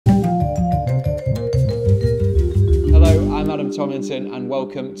Adam Tomlinson, and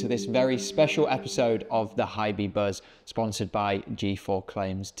welcome to this very special episode of the Hibee Buzz, sponsored by G4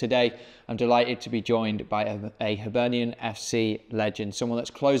 Claims. Today, I'm delighted to be joined by a Hibernian FC legend, someone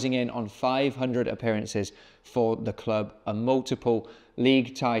that's closing in on 500 appearances for the club, a multiple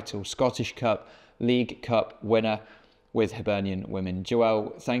league title, Scottish Cup, League Cup winner with Hibernian Women.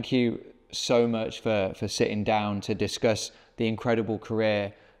 Joelle, thank you so much for sitting down to discuss the incredible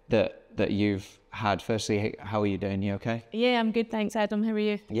career that you've had. Firstly, how are you doing? You okay? Yeah, I'm good, thanks, Adam. How are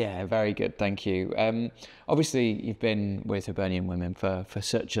you? Yeah, very good, thank you. Obviously, you've been with Hibernian Women for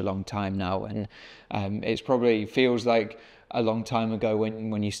such a long time now, and it's probably feels like a long time ago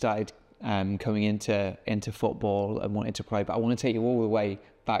when you started coming into football and wanted to play. But I want to take you all the way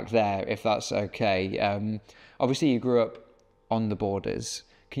back there, if that's okay. Obviously, you grew up on the borders.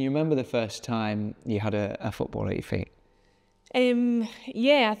 Can you remember the first time you had a football at your feet?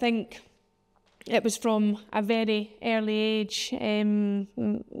 Yeah, I think it was from a very early age.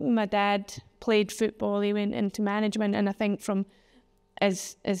 My dad played football, he went into management, and I think from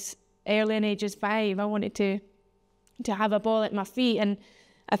as early an age as 5, I wanted to have a ball at my feet, and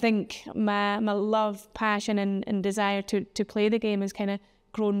I think my love, passion and desire to play the game has kind of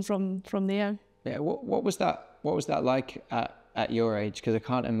grown from there. Yeah, what was that like at your age? Because I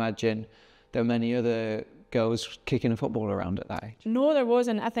can't imagine there are many other girls kicking a football around at that age. No, there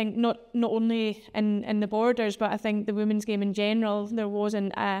wasn't. I think not only in the borders, but I think the women's game in general, there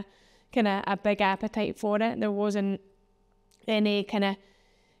wasn't a kind of a big appetite for it. There wasn't any kind of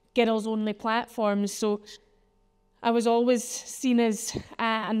girls only platforms. So I was always seen as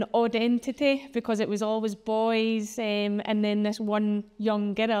an odd entity because it was always boys and then this one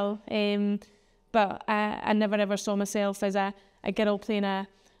young girl. But I never ever saw myself as a girl playing a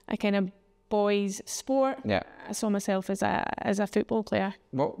kind of boys sport. Yeah. I saw myself as a football player.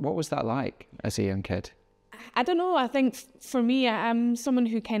 What was that like as a young kid? I don't know. I think for me, I'm someone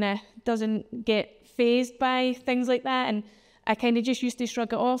who kind of doesn't get fazed by things like that, and I kind of just used to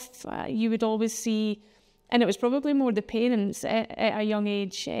shrug it off. You would always see, and it was probably more the parents at a young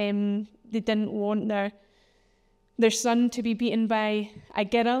age. They didn't want their son to be beaten by a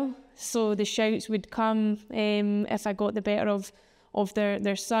girl, so the shouts would come if I got the better of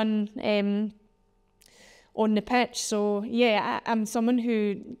their son on the pitch. So yeah, I'm someone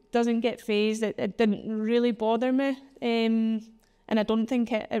who doesn't get fazed. It didn't really bother me, and I don't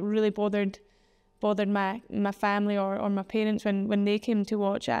think it really bothered my family or my parents when they came to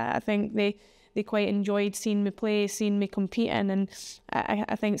watch. I think they quite enjoyed seeing me play, seeing me competing, and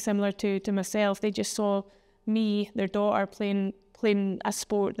I think similar to myself, they just saw me, their daughter, playing a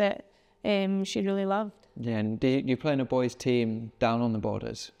sport that she really loved. Yeah, and did you play in a boys' team down on the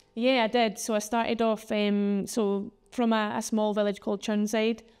borders? Yeah, I did. So I started off from a small village called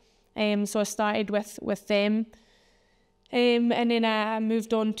Churnside. So I started with them. And then I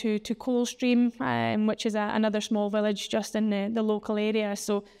moved on to Coldstream, which is another small village just in the local area.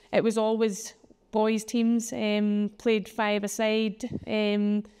 So it was always boys' teams, played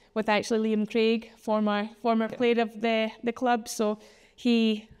 5-a-side with actually Liam Craig, former player of the club. So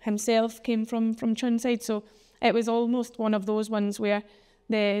he himself came from Churnside, so it was almost one of those ones where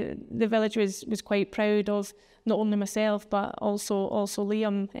the village was quite proud of not only myself but also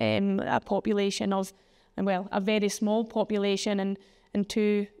Liam. A population of, well, a very small population, and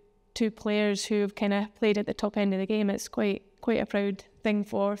two players who have kind of played at the top end of the game. It's quite a proud thing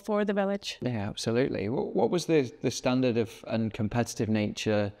for the village. Yeah, absolutely. What was the standard of and competitive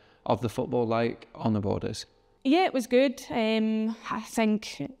nature of the football like on the borders? Yeah, it was good. I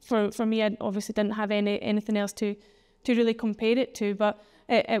think for me, I obviously didn't have anything else to really compare it to, but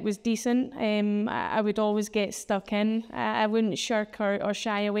it was decent. I would always get stuck in. I wouldn't shirk or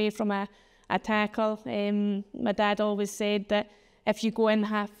shy away from a tackle. My dad always said that if you go in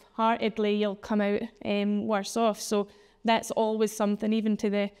half-heartedly, you'll come out worse off. So that's always something, even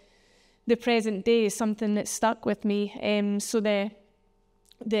to the present day, is something that stuck with me. So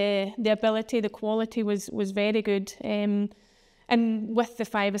the ability, the quality was very good. And with the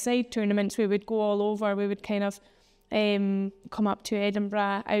 5-a-side tournaments, we would go all over. We would kind of come up to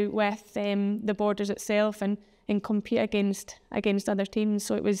Edinburgh, out with the borders itself, and compete against other teams.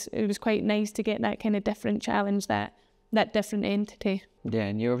 So it was quite nice to get that kind of different challenge, that different entity. Yeah,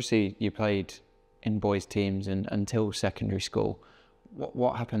 and you played in boys' teams until secondary school.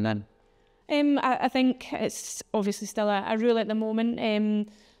 What happened then? I think it's obviously still a rule at the moment.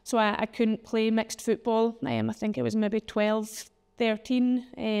 So I couldn't play mixed football. I think it was maybe 12,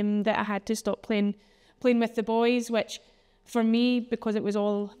 13 that I had to stop playing with the boys, which for me, because it was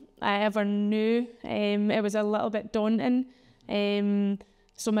all I ever knew, it was a little bit daunting.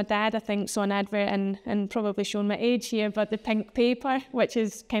 So my dad, I think, saw an advert and probably showing my age here, but the pink paper, which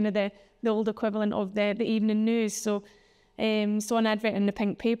is kind of the old equivalent of the evening news. So saw an advert in the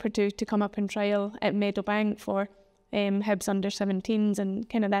pink paper to come up and trial at Meadowbank for Hibs under 17s, and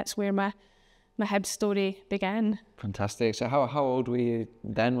kind of that's where my Hibs story began. Fantastic. So how old were you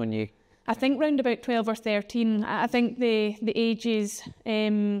then when you... I think round about 12 or 13. I think the ages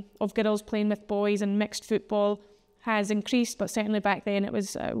of girls playing with boys and mixed football has increased, but certainly back then it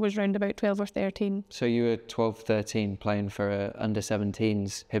was round about 12 or 13. So you were 12, 13 playing for under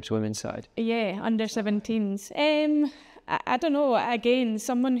 17s Hibs Women's side? Yeah, under 17s. I don't know, again,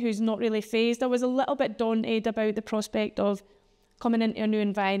 someone who's not really phased. I was a little bit daunted about the prospect of coming into a new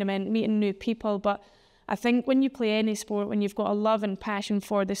environment, meeting new people, but I think when you play any sport, when you've got a love and passion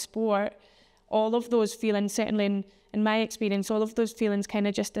for the sport, all of those feelings, certainly in my experience, all of those feelings kind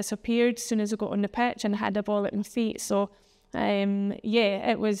of just disappeared as soon as I got on the pitch and had the ball at my feet. So,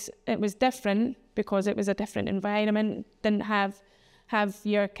 it was different because it was a different environment. Didn't have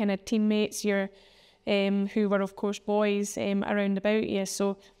your kind of teammates, your who were of course boys around about you.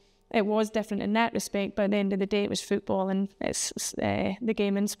 So it was different in that respect. But at the end of the day, it was football, and it's the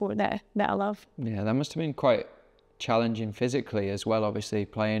game and sport that I love. Yeah, that must have been quite challenging physically as well. Obviously,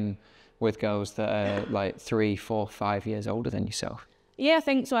 playing with girls that are like 3, 4, 5 years older than yourself. Yeah, I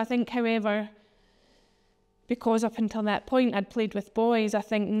think so. I think, however, because up until that point I'd played with boys, I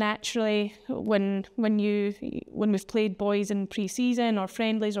think naturally when we've played boys in pre-season or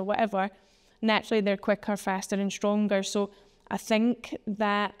friendlies or whatever, naturally they're quicker, faster and stronger. So I think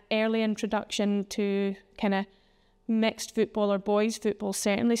that early introduction to kind of mixed football or boys football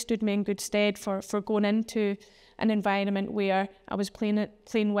certainly stood me in good stead for going into an environment where I was playing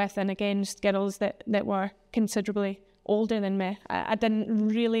with and against girls that were considerably older than me. I didn't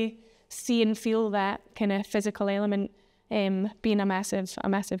really see and feel that kind of physical element being a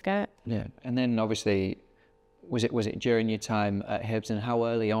massive gap. Yeah, and then obviously, was it during your time at Hibs, and how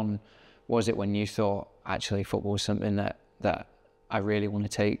early on was it when you thought actually football is something that I really want to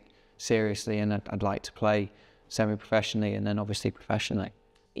take seriously and I'd like to play semi-professionally and then obviously professionally?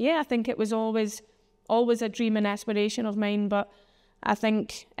 Yeah, I think it was always a dream and aspiration of mine, but I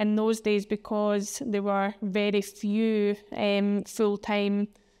think in those days, because there were very few full-time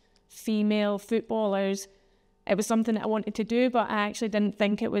female footballers, it was something that I wanted to do, but I actually didn't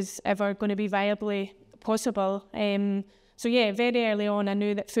think it was ever going to be viably possible. So yeah, very early on I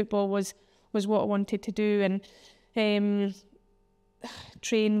knew that football was what I wanted to do, and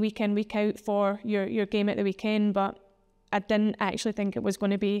train week in, week out for your game at the weekend, but I didn't actually think it was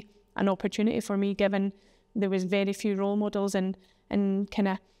going to be an opportunity for me, given there was very few role models and kind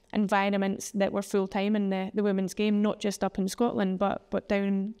of environments that were full-time in the women's game, not just up in Scotland, but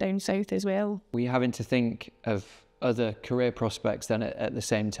down south as well. Were you having to think of other career prospects then at the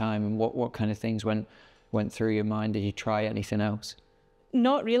same time, and what kind of things went through your mind? Did you try anything else?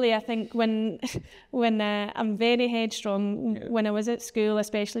 Not really. I think when I'm very headstrong, when I was at school,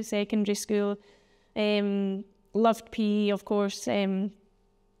 especially secondary school, loved PE, of course, and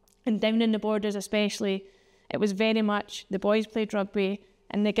down in the borders especially, it was very much the boys played rugby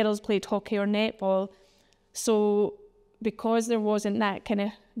and the girls played hockey or netball. So because there wasn't that kind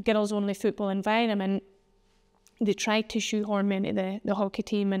of girls-only football environment, they tried to shoehorn me into the hockey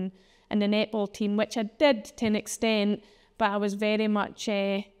team and the netball team, which I did to an extent, but I was very much,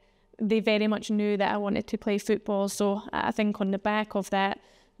 they very much knew that I wanted to play football. So I think on the back of that,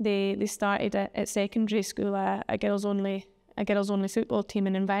 they started at secondary school a girls-only football team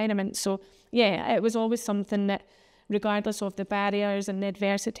and environment. So yeah, it was always something that, regardless of the barriers and the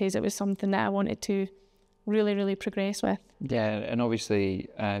adversities, it was something that I wanted to really, really progress with. Yeah, and obviously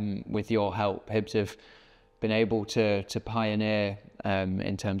with your help, Hibs have been able to pioneer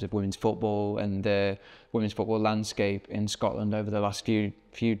in terms of women's football and the women's football landscape in Scotland over the last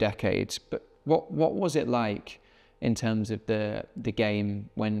few decades. But what was it like in terms of the game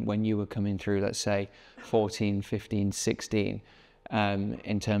when you were coming through, let's say 14, 15, 16,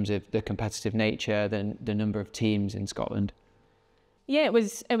 in terms of the competitive nature, the number of teams in Scotland? Yeah, it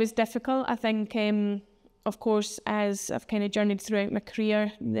was difficult. I think, of course, as I've kind of journeyed throughout my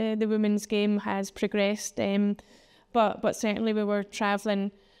career, the women's game has progressed. But certainly we were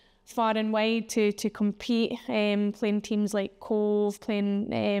travelling far and wide to compete, playing teams like Cove,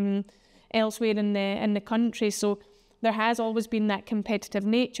 playing elsewhere in the country. So there has always been that competitive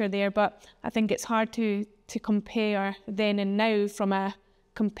nature there, but I think it's hard to compare then and now from a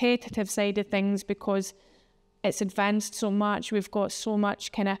competitive side of things, because it's advanced so much. We've got so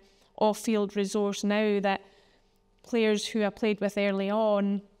much kind of off-field resource now that players who I played with early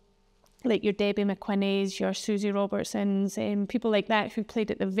on like your Debbie McQuinneys, your Susie Robertsons, people like that who played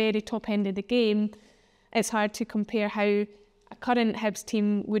at the very top end of the game, it's hard to compare how a current Hibs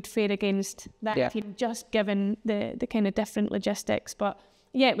team would fare against that team, just given the kind of different logistics. But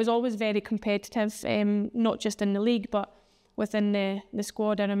yeah, it was always very competitive, not just in the league, but within the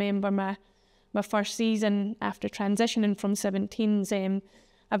squad. I remember my first season after transitioning from 17s,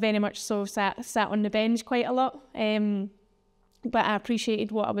 I very much so sat on the bench quite a lot. But I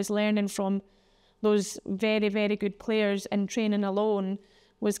appreciated what I was learning from those very, very good players, and training alone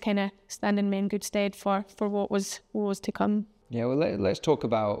was kind of standing me in good stead for what was to come. Yeah, well, let's talk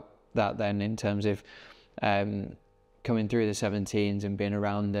about that then, in terms of coming through the 17s and being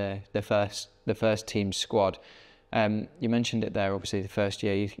around the first team squad. You mentioned it there, obviously the first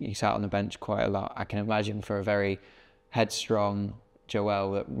year you sat on the bench quite a lot. I can imagine for a very headstrong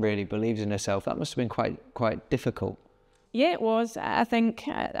Joelle that really believes in herself, that must have been quite difficult. Yeah, it was. I think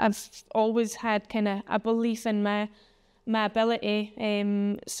I've always had kind of a belief in my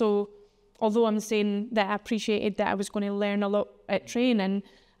ability. So although I'm saying that I appreciated that I was going to learn a lot at training,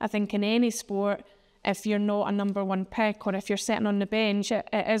 I think in any sport, if you're not a number one pick, or if you're sitting on the bench, it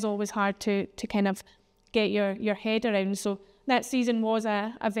is always hard to kind of get your head around. So that season was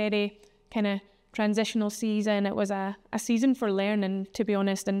a very kind of transitional season. It was a season for learning, to be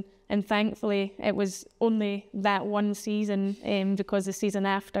honest, and thankfully it was only that one season, because the season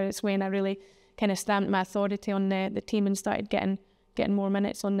after, it's when I really kind of stamped my authority on the team and started getting more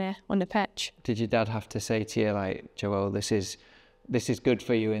minutes on the pitch. Did your dad have to say to you, like, Joelle, this is good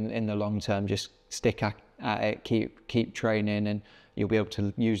for you in the long term, just stick at it, keep training, and you'll be able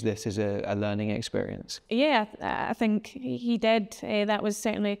to use this as a learning experience? Yeah, I think he did. That was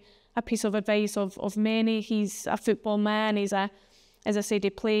certainly a piece of advice of many. He's a football man. As I said, he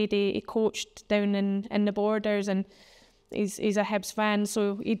played, he coached down in the Borders, and he's a Hibs fan.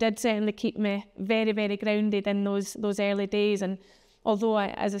 So he did certainly keep me very, very grounded in those early days. And although,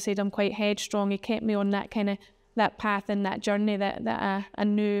 as I said, I'm quite headstrong, he kept me on that path and that journey that I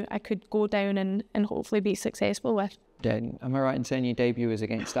knew I could go down and hopefully be successful with. Yeah, am I right in saying your debut was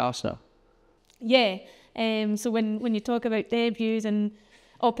against Arsenal? Yeah. So when you talk about debuts and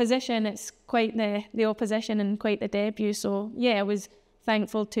opposition, it's quite the opposition and quite the debut. So yeah, I was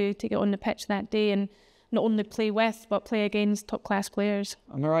thankful to get on the pitch that day and not only play with, but play against top class players.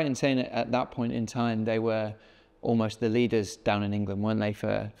 Am I right in saying at that point in time they were almost the leaders down in England, weren't they,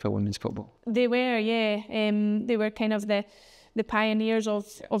 for women's football? They were, yeah. They were kind of the pioneers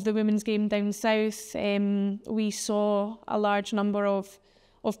of the women's game down south. We saw a large number of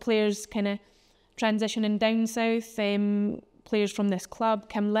players kind of transitioning down south. Players from this club.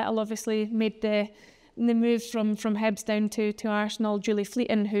 Kim Little obviously made the move from Hibs down to Arsenal. Julie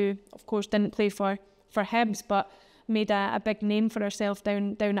Fleeton, who of course didn't play for Hibs, but made a big name for herself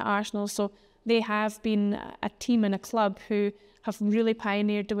down at Arsenal. So they have been a team and a club who have really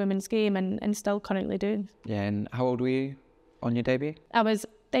pioneered the women's game and still currently do. Yeah, and how old were you on your debut? I was, I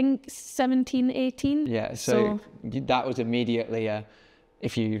think, 17, 18. Yeah, so that was immediately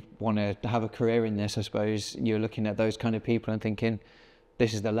if you want to have a career in this, I suppose you're looking at those kind of people and thinking,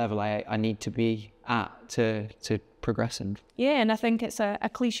 this is the level I need to be at to progress in. Yeah, and I think it's a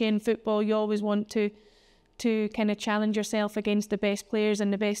cliche in football. You always want to kind of challenge yourself against the best players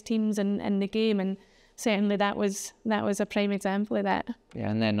and the best teams in the game, and certainly that was a prime example of that. Yeah,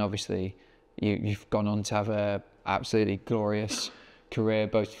 and then obviously you've gone on to have a absolutely glorious career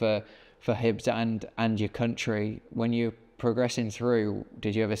both for Hibs and your country. When you're progressing through,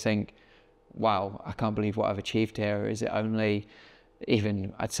 did you ever think, wow, I can't believe what I've achieved here? Or is it only,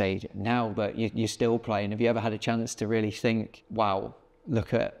 even I'd say now, but you're still playing? Have you ever had a chance to really think, wow,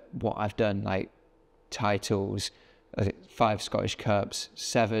 look at what I've done, like titles, 5 Scottish Cups,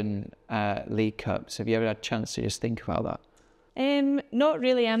 7 League Cups? Have you ever had a chance to just think about that? Not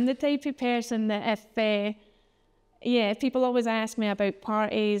really. I'm the type of person that if people always ask me about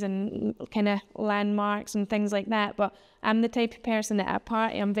parties and kind of landmarks and things like that, but I'm the type of person that at a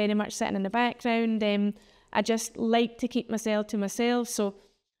party, I'm very much sitting in the background. I just like to keep myself to myself. So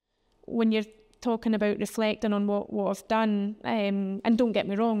when you're talking about reflecting on what I've done, and don't get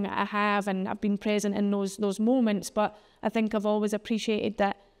me wrong, I have, and I've been present in those moments, but I think I've always appreciated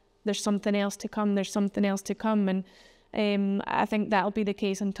that there's something else to come, and I think that'll be the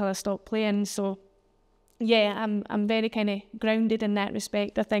case until I stop playing. So yeah, I'm very kind of grounded in that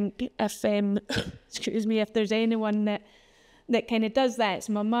respect. I think if if there's anyone that kind of does that, it's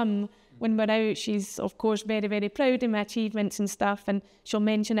my mum. When we're out, she's of course very, very proud of my achievements and stuff, and she'll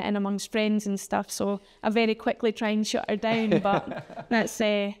mention it in amongst friends and stuff. So I very quickly try and shut her down. But that's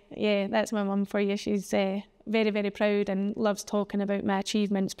my mum for you. She's very, very proud and loves talking about my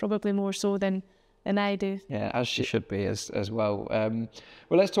achievements, probably more so than I do. Yeah, as she should be as well.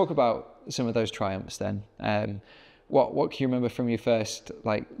 Well, let's talk about some of those triumphs then. What can you remember from your first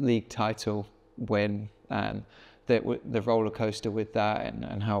league title win? The roller coaster with that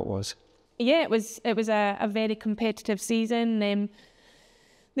and how it was. Yeah, it was a very competitive season.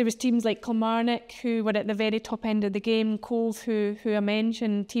 There was teams like Kilmarnock who were at the very top end of the game, Cove who I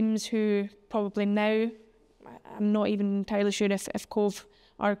mentioned, teams who probably now, I'm not even entirely sure if Cove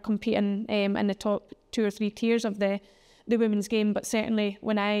are competing in the top 2 or 3 tiers of the women's game, but certainly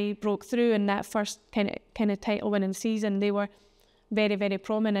when I broke through in that first kind of title winning season, they were very, very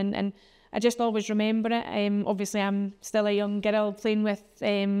prominent, and I just always remember it. Obviously, I'm still a young girl playing with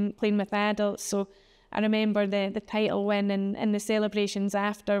adults, so I remember the title win and the celebrations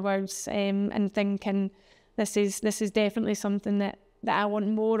afterwards, and thinking this is definitely something that I want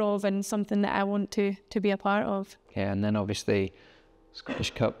more of and something that I want to be a part of. Yeah, and then obviously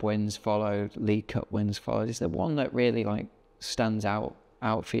Scottish Cup wins followed, League Cup wins followed. Is there one that really stands out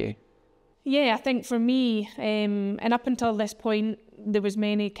for you? Yeah, I think for me, and up until this point, there was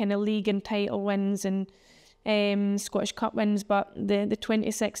many kind of league and title wins and Scottish Cup wins, but the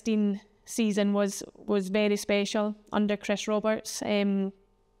 2016 season was very special under Chris Roberts,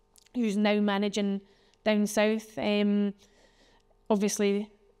 who's now managing down south. Obviously,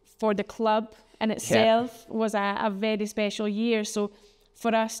 for the club in itself was a very special year. So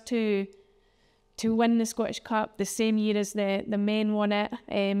for us to win the Scottish Cup the same year as the men won it,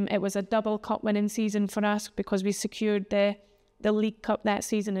 it was a double cup winning season for us because we secured the League Cup that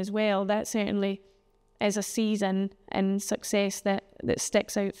season as well. That certainly is a season and success that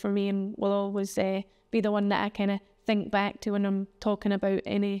sticks out for me and will always be the one that I kind of think back to when I'm talking about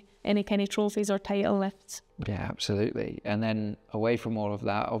any kind of trophies or title lifts. Yeah, absolutely. And then away from all of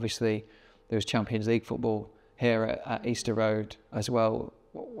that, obviously there was Champions League football here at Easter Road as well.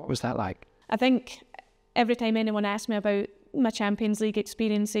 What was that like? I think every time anyone asks me about my Champions League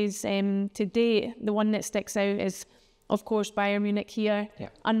experiences to date, the one that sticks out is, of course, Bayern Munich here,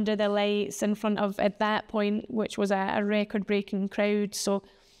 under the lights in front of, at that point, which was a record-breaking crowd. So,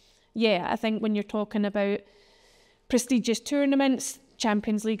 yeah, I think when you're talking about prestigious tournaments,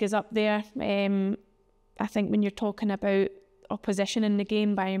 Champions League is up there. I think when you're talking about opposition in the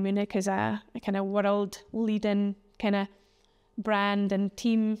game, Bayern Munich is a kind of world-leading kind of brand and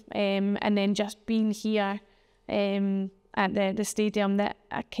team, and then just being here at the stadium that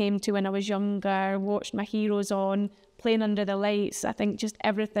I came to when I was younger, watched my heroes on, playing under the lights. I think just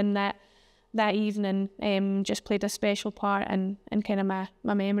everything that evening just played a special part and kind of my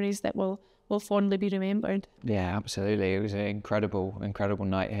memories that will fondly be remembered. Yeah, absolutely. It was an incredible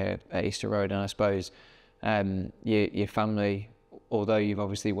night here at Easter Road, and I suppose your family, although you've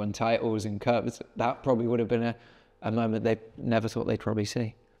obviously won titles and cups, that probably would have been a moment they never thought they'd probably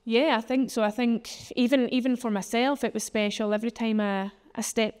see. Yeah, I think so. I think even for myself, it was special. Every time I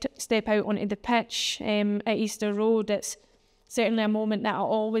step out onto the pitch at Easter Road, it's certainly a moment that I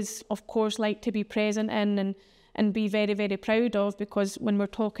always, of course, like to be present in and be very, very proud of, because when we're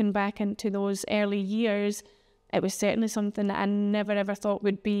talking back into those early years, it was certainly something that I never ever thought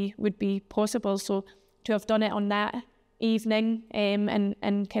would be possible. So to have done it on that evening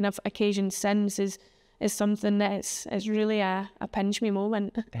and kind of occasion since is something that is really a pinch me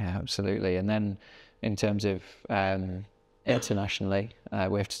moment. Yeah, absolutely. And then in terms of internationally,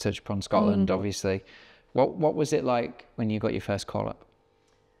 we have to touch upon Scotland, obviously. What was it like when you got your first call-up?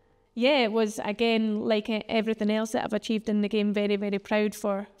 Yeah, it was, again, like everything else that I've achieved in the game, very, very proud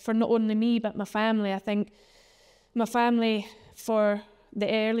for not only me, but my family. I think my family, for the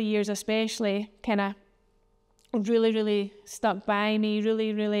early years especially, kind of really, really stuck by me,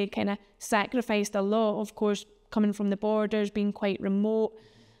 really, really kind of sacrificed a lot. Of course, coming from the borders, being quite remote,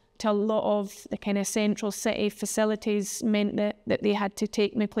 to a lot of the kind of central city facilities meant that they had to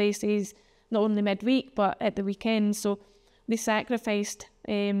take me places, not only midweek, but at the weekend. So they sacrificed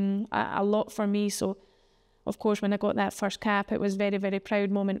a lot for me. So, of course, when I got that first cap, it was a very, very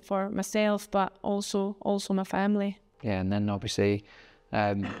proud moment for myself, but also my family. Yeah, and then obviously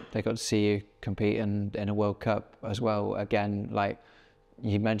they got to see you compete in a World Cup as well. Again, like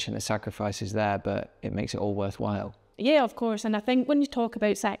you mentioned the sacrifices there, but it makes it all worthwhile. Yeah, of course. And I think when you talk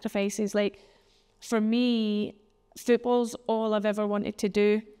about sacrifices, like for me, football's all I've ever wanted to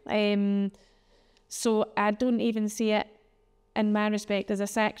do. So I don't even see it in my respect as a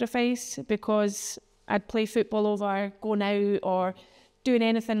sacrifice, because I'd play football over going out or doing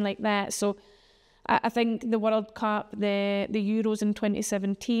anything like that. So I think the World Cup, the Euros in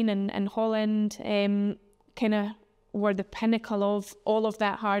 2017 and Holland kind of were the pinnacle of all of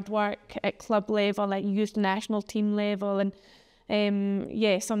that hard work at club level, at youth national team level, and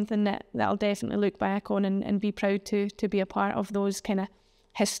something that I'll definitely look back on and be proud to be a part of those kind of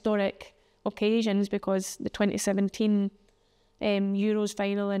historic occasions, because the 2017 Euros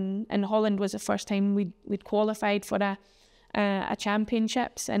final in Holland was the first time we'd qualified for a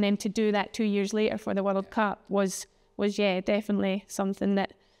championships, and then to do that 2 years later for the World Cup was definitely something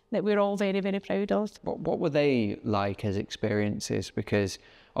that we're all very, very proud of. What were they like as experiences? Because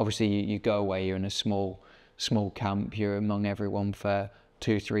obviously you go away, you're in a small camp, you're among everyone for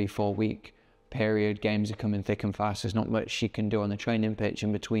 2, 3, 4 week period. Games are coming thick and fast. There's not much you can do on the training pitch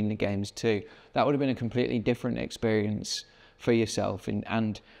in between the games too. That would have been a completely different experience for yourself,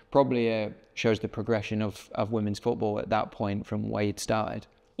 and probably shows the progression of women's football at that point from where you'd started.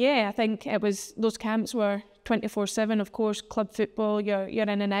 Yeah, I think those camps were 24/7. Of course, club football, you're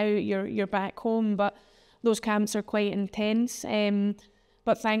in and out, you're back home, but those camps are quite intense.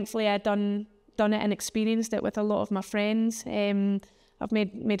 But thankfully, I'd done it and experienced it with a lot of my friends. I've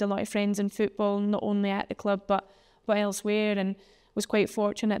made a lot of friends in football, not only at the club but elsewhere, and was quite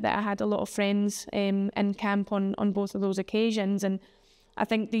fortunate that I had a lot of friends in camp on both of those occasions. And I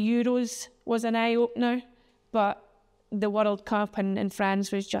think the Euros was an eye opener, but the World Cup in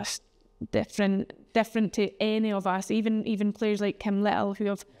France was just different to any of us. Even players like Kim Little, who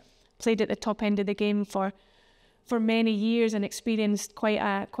have played at the top end of the game for many years and experienced quite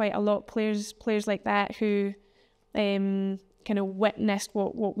a lot. Players like that who kind of witnessed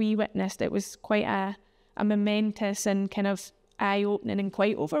what we witnessed. It was quite a momentous and kind of eye-opening and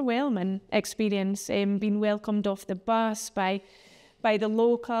quite overwhelming experience. Being welcomed off the bus by the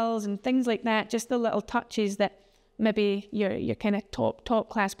locals and things like that. Just the little touches that maybe your kind of top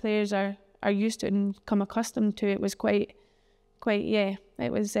class players are used to and come accustomed to. It was quite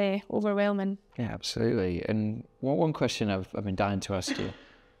it was overwhelming. Yeah, absolutely. And one question I've been dying to ask you,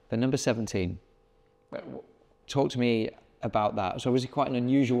 the number 17, talk to me about that. So was it quite an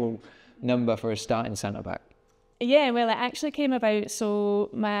unusual number for a starting centre back? Yeah, well, it actually came about, so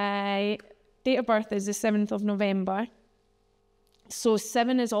my date of birth is the 7th of November. So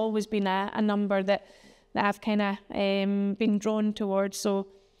 7 has always been a number that I've kind of been drawn towards. So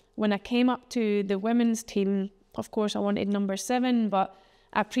when I came up to the women's team, of course I wanted number 7, but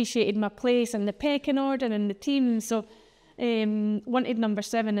I appreciated my place in the pecking order and the team, so wanted number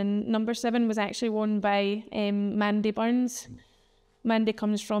 7, and number 7 was actually worn by Mandy Burns. Mandy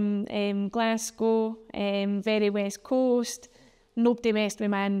comes from Glasgow, very West Coast. Nobody messed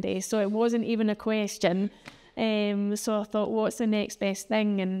with Mandy, so it wasn't even a question. So I thought, what's the next best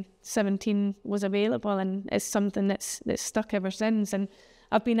thing? And 17 was available, and it's something that's stuck ever since. And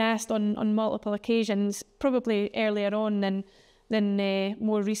I've been asked on multiple occasions, probably earlier on than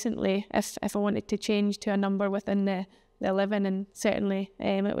more recently, if I wanted to change to a number within the 11, and certainly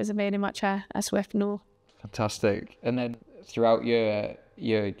it was very much a swift no. Fantastic. And then throughout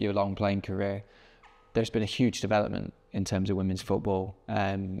your long playing career, there's been a huge development in terms of women's football.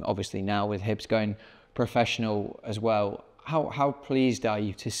 Obviously now with Hibs going professional as well. How pleased are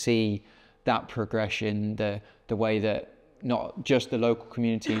you to see that progression, the way that not just the local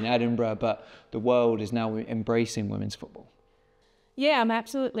community in Edinburgh, but the world is now embracing women's football? Yeah, I'm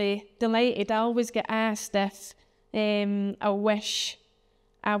absolutely delighted. I always get asked if I wish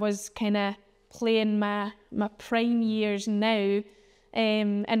I was kind of playing my prime years now,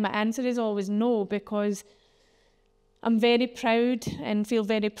 and my answer is always no, because I'm very proud and feel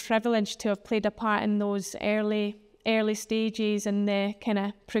very privileged to have played a part in those early stages and the kind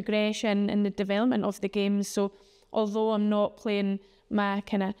of progression and the development of the game. So although I'm not playing my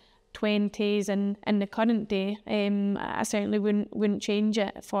kind of 20s and in the current day, I certainly wouldn't change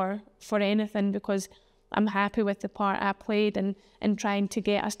it for anything, because I'm happy with the part I played and trying to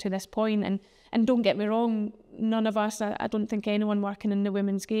get us to this point. And don't get me wrong, none of us, I don't think anyone working in the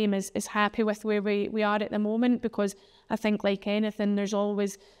women's game is happy with where we are at the moment, because I think, like anything, there's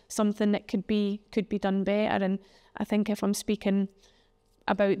always something that could be done better. And I think if I'm speaking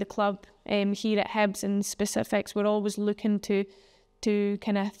about the club here at Hibs in specifics, we're always looking to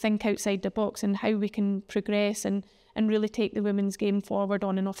kind of think outside the box and how we can progress and really take the women's game forward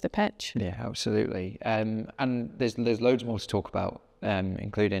on and off the pitch. Yeah, absolutely. And there's loads more to talk about,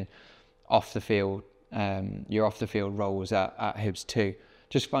 including off the field, your off the field roles at Hibs too.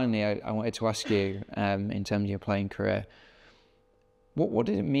 Just finally, I wanted to ask you, in terms of your playing career, what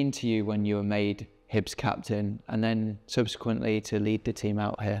did it mean to you when you were made Hibs captain and then subsequently to lead the team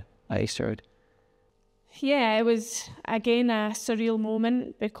out here at Easter Road? Yeah, it was again a surreal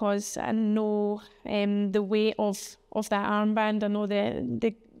moment because I know the weight of that armband. I know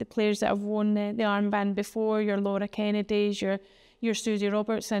the players that have worn the armband before, your Laura Kennedys, your Susie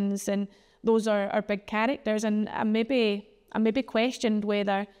Robertsons, and those are big characters. And I maybe questioned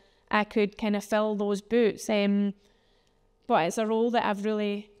whether I could kind of fill those boots. But it's a role that I've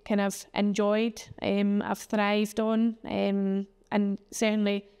really kind of enjoyed. I've thrived on, and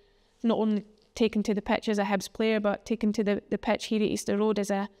certainly not only taken to the pitch as a Hibs player, but taken to the pitch here at Easter Road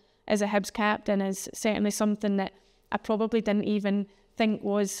as a Hibs captain is certainly something that I probably didn't even think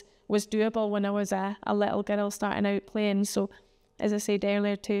was doable when I was a little girl starting out playing. So, as I said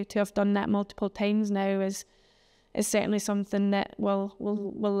earlier, to have done that multiple times now is certainly something that will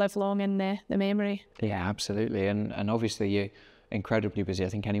live long in the memory. Yeah, absolutely. And obviously you're incredibly busy. I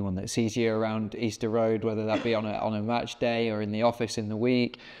think anyone that sees you around Easter Road, whether that be on a match day or in the office in the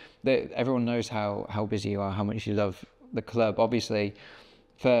week, that everyone knows how busy you are, how much you love the club. Obviously,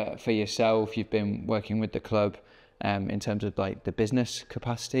 for yourself, you've been working with the club in terms of like the business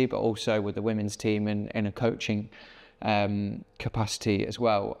capacity, but also with the women's team in a coaching capacity as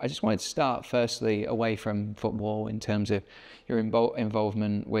well. I just wanted to start firstly away from football in terms of your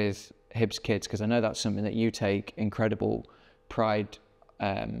involvement with Hibs Kids, because I know that's something that you take incredible pride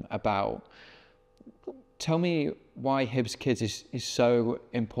about. Tell me why Hibs Kids is so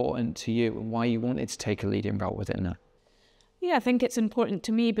important to you and why you wanted to take a leading role within that. Yeah, I think it's important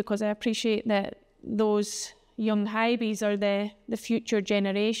to me because I appreciate that those young Hibees are the future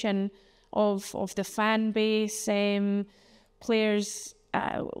generation of the fan base, players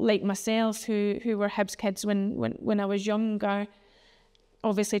like myself who were Hibs Kids when I was younger,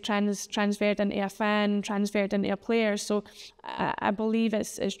 obviously transferred into a fan, transferred into a player. So I believe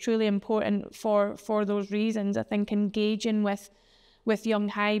it's truly important for those reasons. I think engaging with young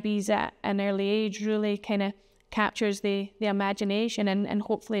Hibees at an early age really kind of captures the imagination and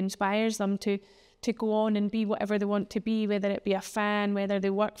hopefully inspires them to go on and be whatever they want to be, whether it be a fan, whether they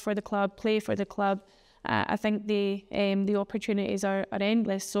work for the club, play for the club. I think the opportunities are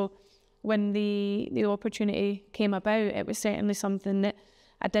endless. So when the opportunity came about, it was certainly something that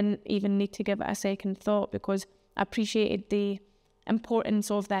I didn't even need to give it a second thought because I appreciated the importance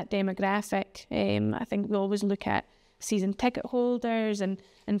of that demographic. I think we always look at season ticket holders and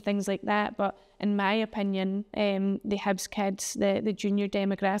things like that, but in my opinion, the Hibs Kids, the junior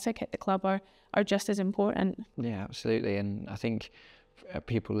demographic at the club are just as important. Yeah, absolutely. And I think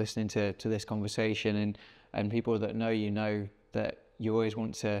people listening to this conversation and people that know you know that you always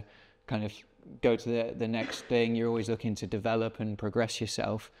want to kind of go to the next thing. You're always looking to develop and progress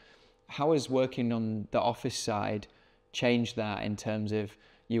yourself. How has working on the office side changed that in terms of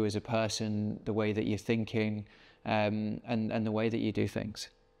you as a person, the way that you're thinking, and the way that you do things?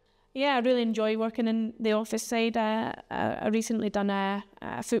 Yeah, I really enjoy working in the office side. I recently done a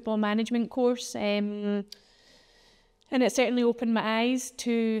football management course, and it certainly opened my eyes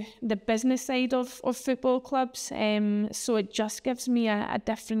to the business side of football clubs. So it just gives me a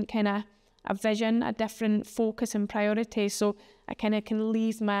different kind of a vision, a different focus and priority. So I kind of can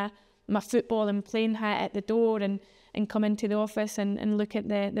leave my football and playing hat at the door and come into the office and look at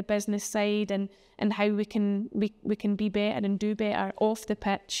the business side and how we can be better and do better off the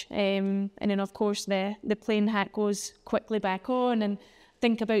pitch. And then of course the playing hat goes quickly back on and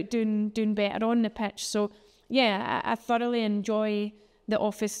think about doing better on the pitch. So yeah, I thoroughly enjoy the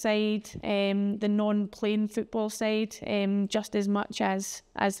office side, the non-playing football side, just as much as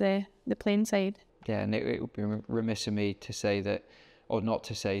the playing side. Yeah, and it would be remiss of me to say that, or not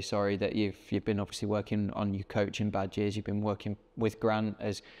to say, sorry, that you've been obviously working on your coaching badges. You've been working with Grant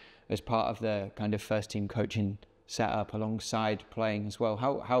as part of the kind of first team coaching setup alongside playing as well.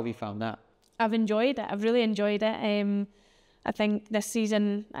 How have you found that? I've enjoyed it. I've really enjoyed it. I think this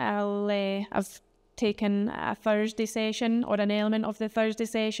season I've taken a Thursday session or an element of the Thursday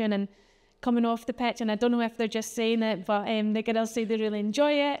session and coming off the pitch, and I don't know if they're just saying it, but the girls say they really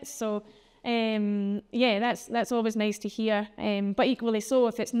enjoy it. So yeah, that's always nice to hear. But equally so,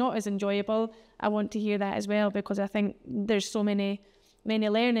 if it's not as enjoyable, I want to hear that as well, because I think there's so many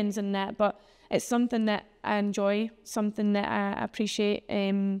learnings in that. But it's something that I enjoy, something that I appreciate.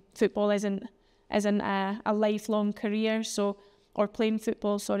 Football isn't a lifelong career, or playing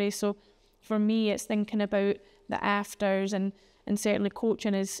football, sorry. So for me, it's thinking about the afters, and certainly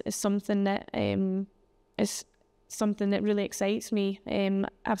coaching is something that is something that really excites me.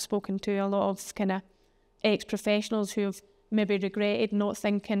 I've spoken to a lot of kind of ex-professionals who have maybe regretted not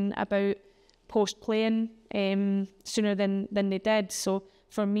thinking about post-playing sooner than they did. So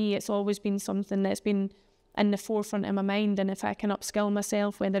for me, it's always been something that's been in the forefront of my mind, and if I can upskill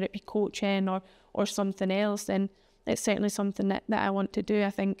myself, whether it be coaching or something else, then it's certainly something that I want to do.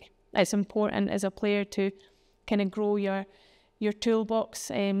 I think it's important as a player to kind of grow your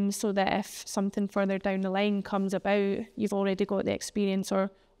toolbox, so that if something further down the line comes about, you've already got the experience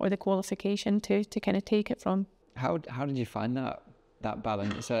or the qualification to kind of take it from. How did you find that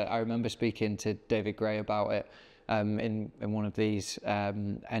balance? I remember speaking to David Gray about it in one of these,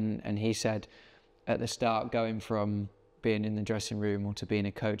 and he said at the start, going from being in the dressing room or to being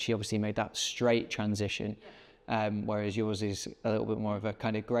a coach, he obviously made that straight transition. Whereas yours is a little bit more of a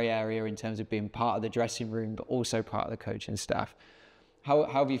kind of grey area in terms of being part of the dressing room, but also part of the coaching staff. How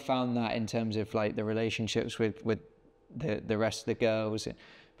have you found that in terms of like the relationships with the rest of the girls?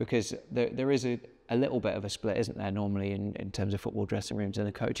 Because there is a little bit of a split, isn't there, normally in terms of football dressing rooms and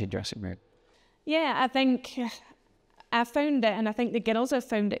the coaching dressing room? Yeah, I think I found it, and I think the girls have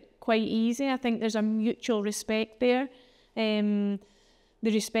found it quite easy. I think there's a mutual respect there. They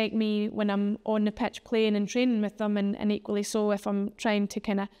respect me when I'm on the pitch playing and training with them, and equally so if I'm trying to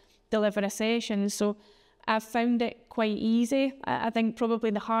kind of deliver a session. So I've found it quite easy. I think probably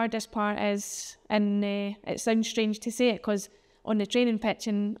the hardest part is, and it sounds strange to say it, because on the training pitch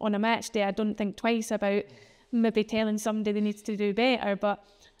and on a match day, I don't think twice about maybe telling somebody they need to do better, but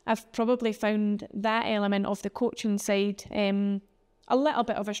I've probably found that element of the coaching side a little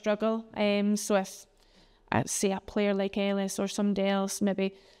bit of a struggle. So if I'd say a player like Ellis or somebody else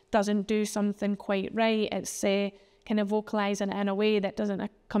maybe doesn't do something quite right, it's kind of vocalising it in a way that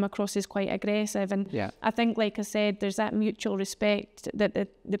doesn't come across as quite aggressive. And I think, like I said, there's that mutual respect that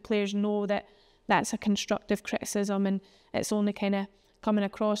the players know that that's a constructive criticism, and it's only kind of coming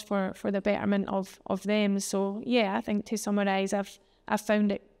across for the betterment of them. So yeah, I think to summarise, I've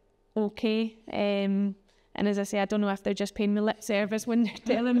found it okay. And as I say, I don't know if they're just paying me lip service when they're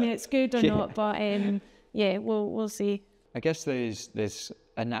telling me it's good or not, but yeah, we'll see. I guess there's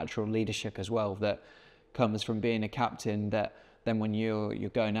a natural leadership as well that comes from being a captain, that then when you're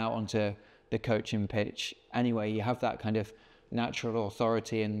going out onto the coaching pitch anyway, you have that kind of natural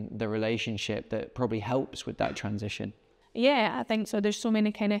authority in the relationship that probably helps with that transition. Yeah, I think so. There's so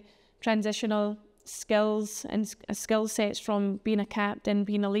many kind of transitional skills and skill sets from being a captain,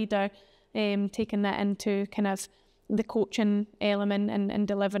 being a leader, taking that into kind of the coaching element and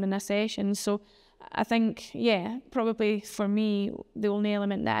delivering a session. So I think, yeah, probably for me, the only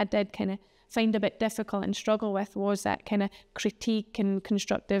element that I did kind of find a bit difficult and struggle with was that kind of critique and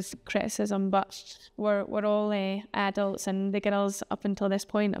constructive criticism. But we're all adults, and the girls up until this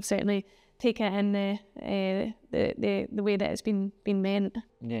point have certainly taken it in the way that it's been meant.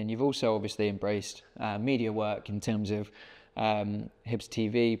 Yeah, and you've also obviously embraced media work in terms of Hibs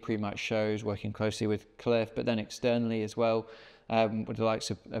TV, pre-match shows, working closely with Cliff, but then externally as well with the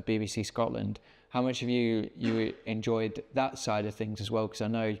likes of BBC Scotland. How much have you enjoyed that side of things as well? Because I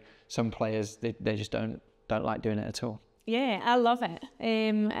know some players, they just don't like doing it at all. Yeah, I love it.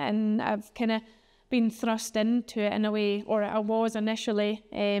 And I've kind of been thrust into it in a way, or I was initially.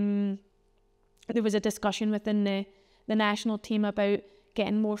 There was a discussion within the national team about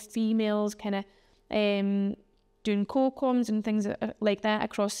getting more females kind of doing co-coms and things like that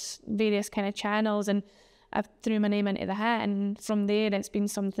across various kind of channels, and I threw my name into the hat, and from there it's been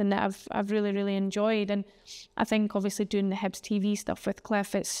something that I've really, really enjoyed. And I think obviously doing the Hibs TV stuff with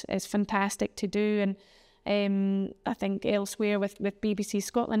Cliff, it's fantastic to do. And I think elsewhere with BBC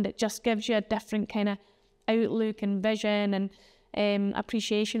Scotland, it just gives you a different kind of outlook and vision and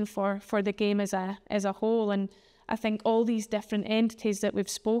appreciation for the game as a whole. And I think all these different entities that we've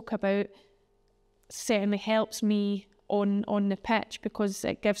spoke about certainly helps me on the pitch, because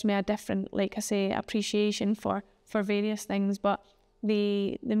it gives me a different, like I say, appreciation for various things. But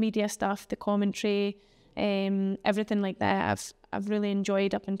the media stuff, the commentary, everything like that, I've really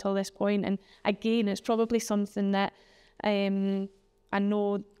enjoyed up until this point. And again, it's probably something that I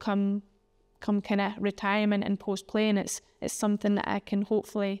know come kind of retirement and post playing, it's something that I can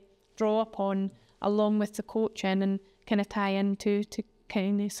hopefully draw upon along with the coaching and kind of tie into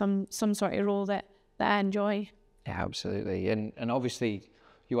kind of some sort of role that I enjoy. Yeah, absolutely. And obviously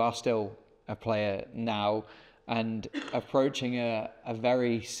you are still a player now and approaching a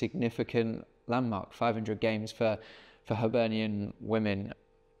very significant landmark, 500 games for Hibernian women.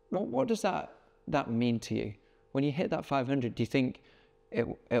 What does that mean to you? When you hit that 500, do you think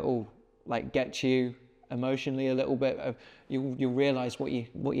it'll like get you emotionally a little bit? You'll realise what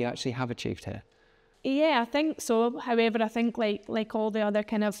you actually have achieved here? Yeah, I think so. However, I think like all the other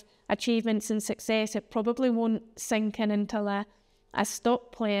kind of achievements and success, it probably won't sink in until I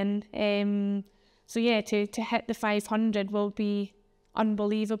stop playing. So yeah, to hit the 500 will be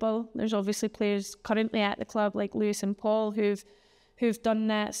unbelievable. There's obviously players currently at the club like Lewis and Paul who've done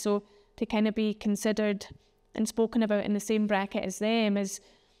that. So to kind of be considered and spoken about in the same bracket as them is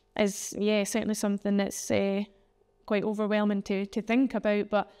certainly something that's quite overwhelming to think about.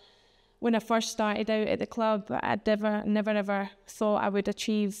 But when I first started out at the club, I'd never ever thought I would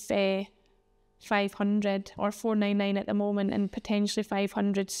achieve 500 or 499 at the moment, and potentially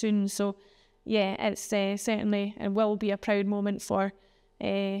 500 soon. So yeah, it's certainly, and will be, a proud moment for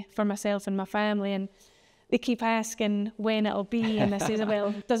myself and my family. And they keep asking when it'll be, and I say, well,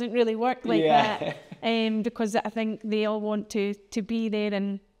 it doesn't really work like that, because I think they all want to be there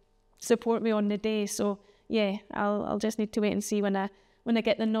and support me on the day. So yeah, I'll just need to wait and see when I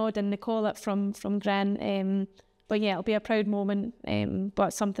get the nod and the call up from Grant. But yeah, it'll be a proud moment,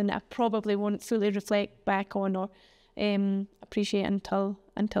 but something that I probably won't fully reflect back on or appreciate until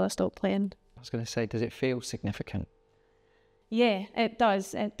I stop playing. I was going to say, does it feel significant? Yeah, it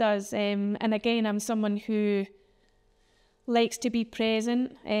does. And again, I'm someone who likes to be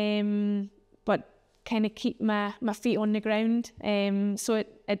present, but kind of keep my feet on the ground. So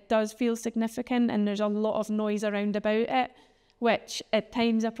it does feel significant, and there's a lot of noise around about it, which at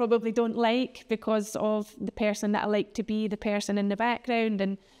times I probably don't like because of the person that I like to be, the person in the background,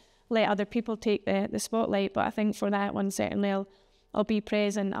 and let other people take the spotlight. But I think for that one, certainly I'll be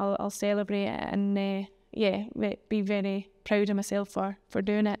present, I'll celebrate it, and be very proud of myself for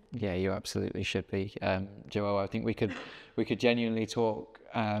doing it. Yeah, you absolutely should be. Joelle, I think we could genuinely talk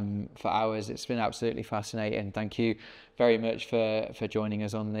for hours. It's been absolutely fascinating. Thank you very much for joining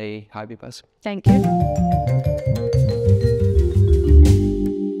us on the Hibee Buzz. Thank you.